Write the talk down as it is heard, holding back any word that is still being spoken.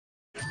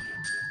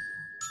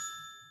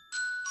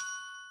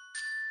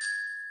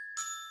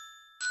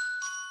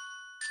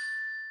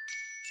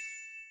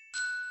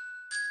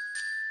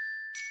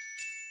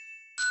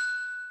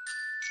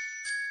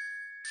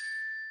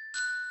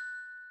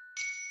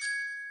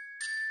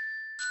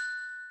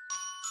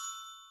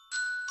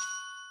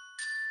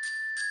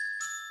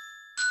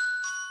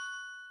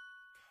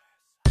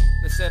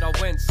said I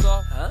went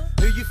soft.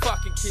 Who you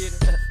fucking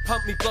kidding?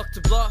 Pump me block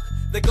to block,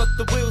 they got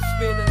the wheels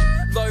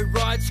spinning. Low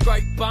ride,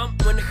 straight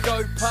bump when it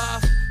go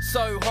past.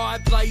 So high,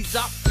 blaze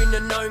up in a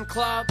known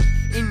club.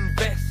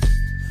 Invest,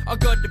 I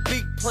got a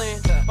big plan.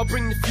 I'll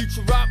bring the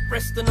future up,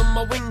 resting on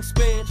my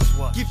wingspan.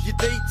 Give you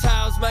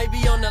details, maybe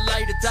on a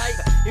later date.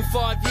 In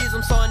 5 years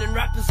I'm signing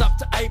rappers up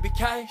to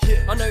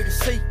ABK. I know the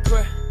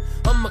secret,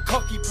 I'm a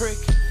cocky prick.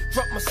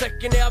 Drop my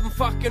second album,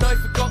 fucking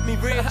oath, it got me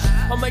rich.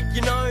 I'll make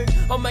you know,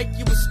 I'll make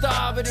you a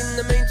star. But in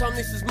the meantime,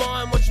 this is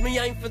mine, watch me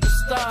aim for the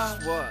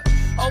stars.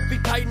 I'll be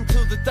paid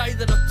until the day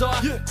that I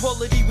die.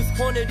 Quality with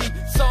quantity,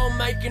 so I'm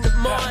making it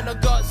mine. I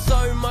got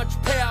so much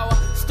power,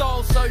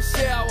 style so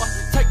sour.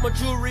 Take my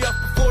jewelry off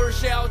before a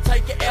shower,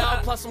 take it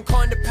out. Plus I'm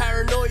kinda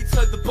paranoid,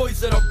 so the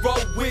boys that I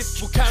roll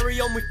with will carry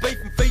on with beef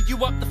and feed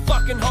you up the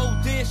fucking whole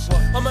dish.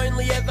 I'm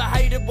only ever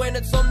hated when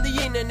it's on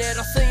the internet.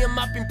 I see them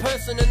up in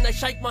person and they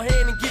shake my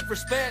hand and give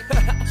respect.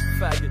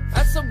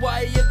 That's the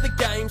way of the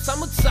game,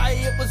 some would say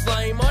it was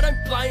lame. I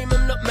don't blame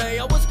them, not me,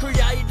 I was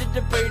created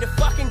to be the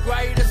fucking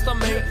greatest. I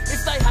mean,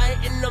 if they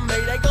hating on me,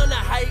 they gonna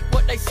hate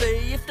what they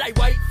see. If they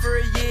wait for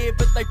a year,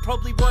 but they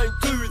probably won't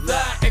do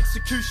that.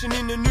 Execution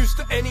in the noose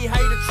to any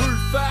hater, true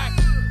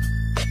fact.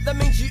 That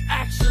means you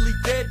actually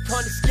dead,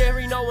 kinda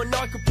scary knowing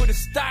I could put a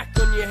stack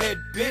on your head,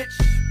 bitch.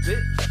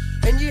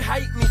 And you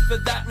hate me for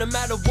that, no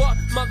matter what.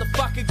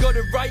 Motherfucker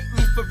gotta rate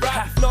me for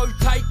rap. No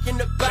taking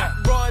it back,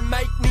 rhyme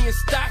make me a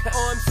stack.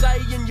 I'm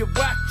saying you're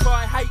whack,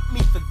 try hate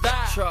me for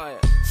that. Try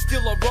it.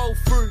 Still I roll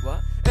through,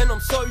 and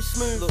I'm so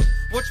smooth. Look,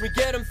 watch me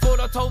get 'em, thought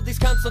I told these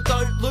cunts I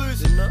don't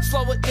lose.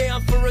 Slow it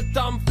down for a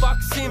dumb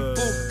fuck,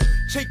 simple.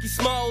 Cheeky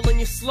smile and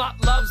your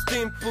slut loves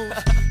dimples.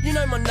 You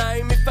know my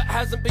name if it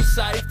hasn't been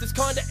saved. It's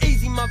kinda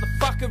easy,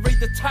 motherfucker, read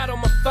the tat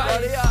on my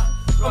face.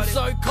 I'm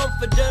so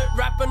confident,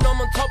 rapping, I'm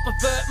on top of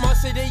it. My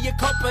city, you're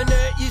copping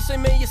it, you see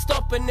me, you're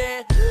stopping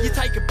there. You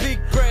take a big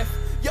breath,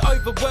 you're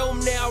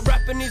overwhelmed now.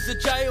 Rapping is a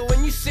jail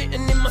and you're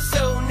sitting in my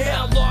cell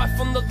now. Life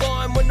on the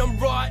line when I'm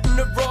writing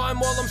a rhyme,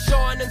 while I'm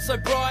shining so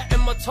bright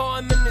and my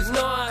timing is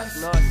nice.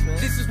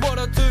 This is what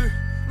I do,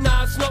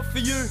 nah it's not for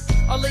you.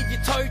 I'll leave you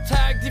toe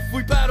tagged if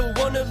we battle,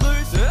 wanna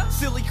lose?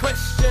 Silly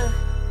question,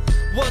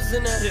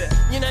 wasn't it?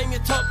 You name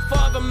your top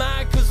 5, I'm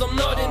mad cause I'm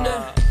not in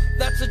it.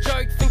 That's a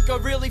joke, think I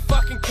really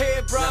fucking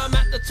care, bruh. I'm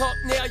at the top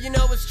now, you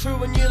know it's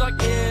true, and you're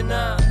like, yeah,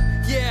 nah.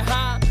 Yeah,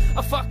 huh?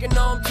 I fucking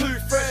know I'm too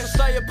fresh. I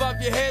stay above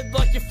your head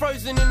like you're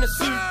frozen in a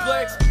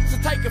suplex. So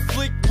take a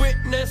flick,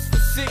 witness the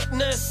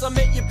sickness. I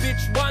met your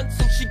bitch once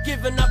and she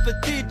giving up a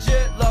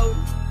digit low.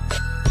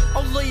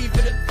 I'll leave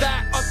it at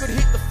that. I could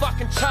hit the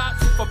fucking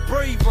charts if I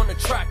breathe on a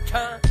track,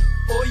 huh?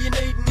 All you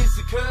needin' is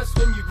a curse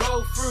when you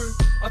roll through.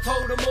 I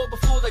told them all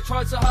before they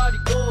tried so hard,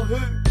 ignore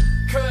who.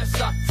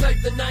 Curse up,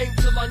 save the name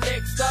till I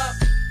next up.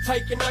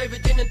 Taking over,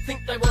 didn't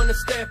think they wanna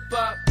step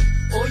up.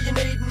 All you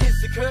needin'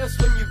 is the curse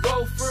when you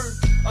roll through.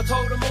 I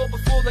told them all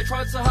before they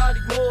tried so hard,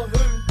 ignore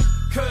who.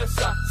 Curse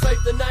up,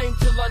 save the name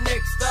till I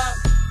next up.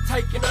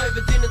 Taking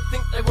over, didn't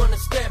think they wanna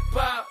step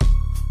up.